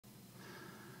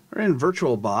We're in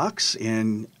VirtualBox,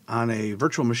 and on a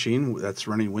virtual machine that's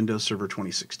running Windows Server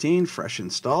 2016, fresh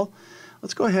install.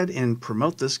 Let's go ahead and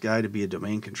promote this guy to be a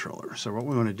domain controller. So what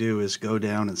we want to do is go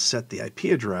down and set the IP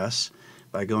address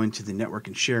by going to the Network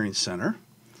and Sharing Center.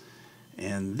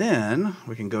 And then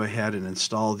we can go ahead and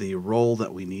install the role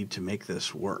that we need to make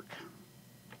this work.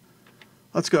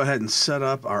 Let's go ahead and set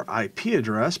up our IP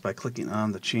address by clicking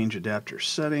on the Change Adapter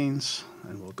Settings.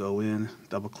 And we'll go in,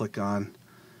 double click on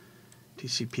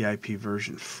TCP/IP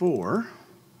version 4.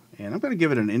 And I'm going to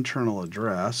give it an internal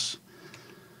address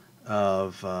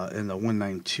of in the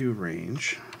 192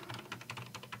 range.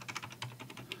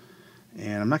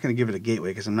 And I'm not going to give it a gateway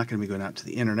because I'm not going to be going out to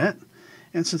the internet.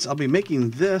 And since I'll be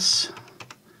making this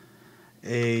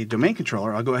a domain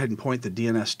controller, I'll go ahead and point the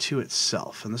DNS to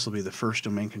itself. And this will be the first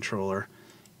domain controller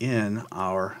in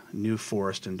our new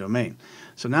forest and domain.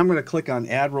 So now I'm going to click on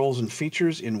Add Roles and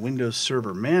Features in Windows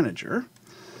Server Manager.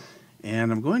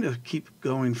 And I'm going to keep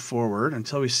going forward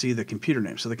until we see the computer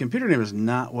name. So the computer name is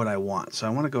not what I want. So I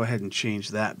want to go ahead and change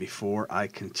that before I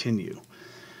continue.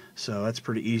 So that's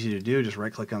pretty easy to do. Just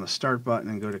right click on the Start button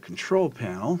and go to Control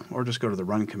Panel, or just go to the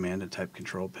Run command and type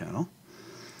Control Panel.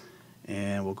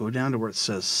 And we'll go down to where it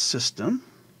says System,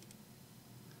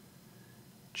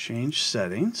 Change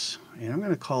Settings, and I'm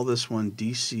going to call this one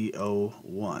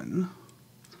DCO1.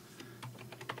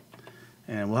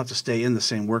 And we'll have to stay in the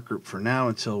same workgroup for now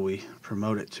until we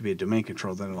promote it to be a domain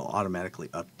controller, then it'll automatically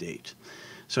update.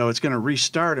 So it's going to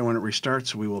restart, and when it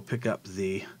restarts, we will pick up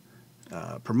the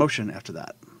promotion after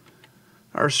that.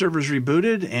 Our server's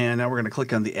rebooted, and now we're going to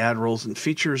click on the Add Roles and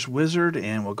Features wizard,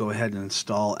 and we'll go ahead and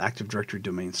install Active Directory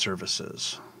Domain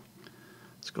Services.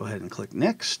 Let's go ahead and click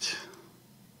Next.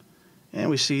 And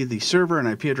we see the server and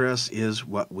IP address is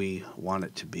what we want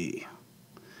it to be.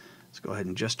 Let's go ahead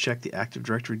and just check the Active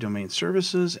Directory Domain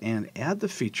Services and add the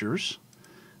features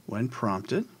when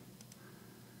prompted.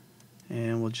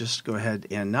 And we'll just go ahead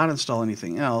and not install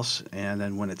anything else, and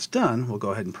then when it's done, we'll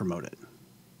go ahead and promote it.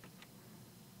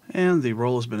 And the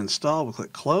role has been installed. We'll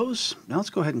click Close. Now let's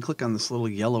go ahead and click on this little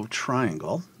yellow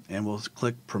triangle, and we'll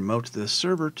click Promote this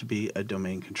server to be a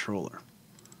domain controller.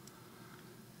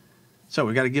 So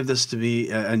we've got to give this to be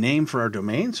a name for our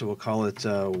domain, so we'll call it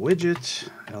widget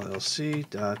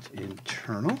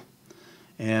llc.internal,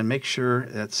 and make sure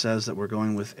that says that we're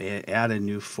going with add a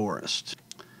new forest.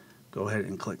 Go ahead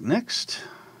and click Next.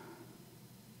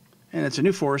 And it's a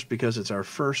new forest because it's our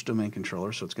first domain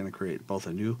controller, so it's going to create both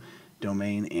a new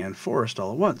domain and forest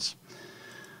all at once.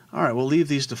 All right, we'll leave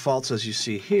these defaults as you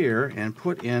see here and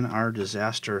put in our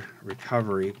disaster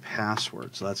recovery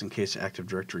password. So that's in case Active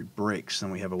Directory breaks,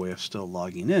 then we have a way of still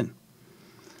logging in.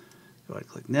 Go ahead and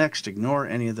click Next. Ignore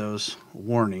any of those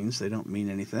warnings. They don't mean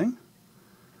anything.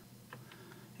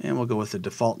 And we'll go with the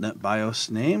default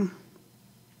NetBIOS name.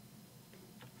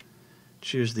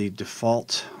 Choose the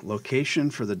default location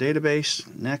for the database.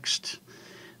 Next.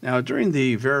 Now, during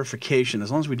the verification, as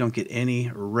long as we don't get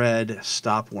any red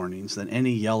stop warnings, then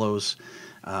any yellows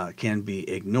can be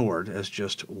ignored as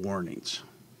just warnings.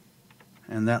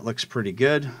 And that looks pretty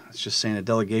good. It's just saying a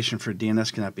delegation for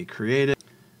DNS cannot be created,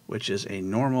 which is a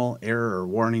normal error or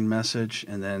warning message.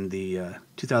 And then the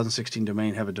 2016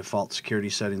 domain have a default security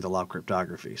setting to allow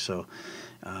cryptography. So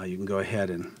you can go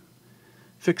ahead and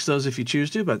fix those if you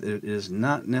choose to, but it is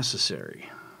not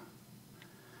necessary.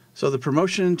 So the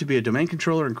promotion to be a domain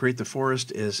controller and create the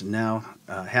forest is now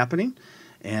happening,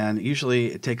 and usually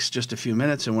it takes just a few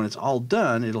minutes, and when it's all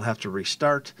done it'll have to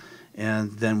restart,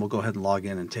 and then we'll go ahead and log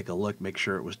in and take a look, make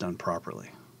sure it was done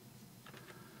properly.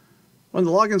 When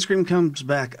the login screen comes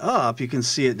back up, you can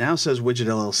see it now says widget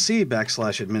LLC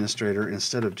 / administrator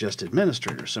instead of just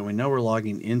administrator, so we know we're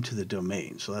logging into the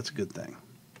domain, so that's a good thing.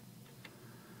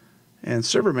 And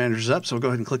Server Manager's up, so we'll go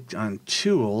ahead and click on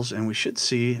Tools, and we should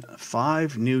see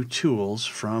 5 new tools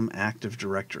from Active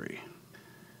Directory.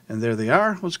 And there they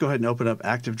are. Let's go ahead and open up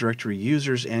Active Directory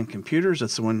Users and Computers.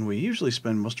 That's the one we usually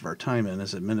spend most of our time in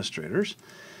as administrators.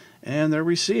 And there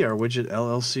we see our widget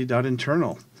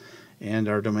llc.internal and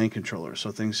our domain controller. So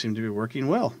things seem to be working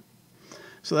well.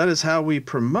 So that is how we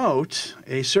promote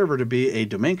a server to be a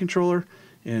domain controller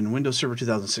in Windows Server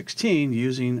 2016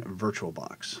 using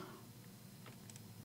VirtualBox.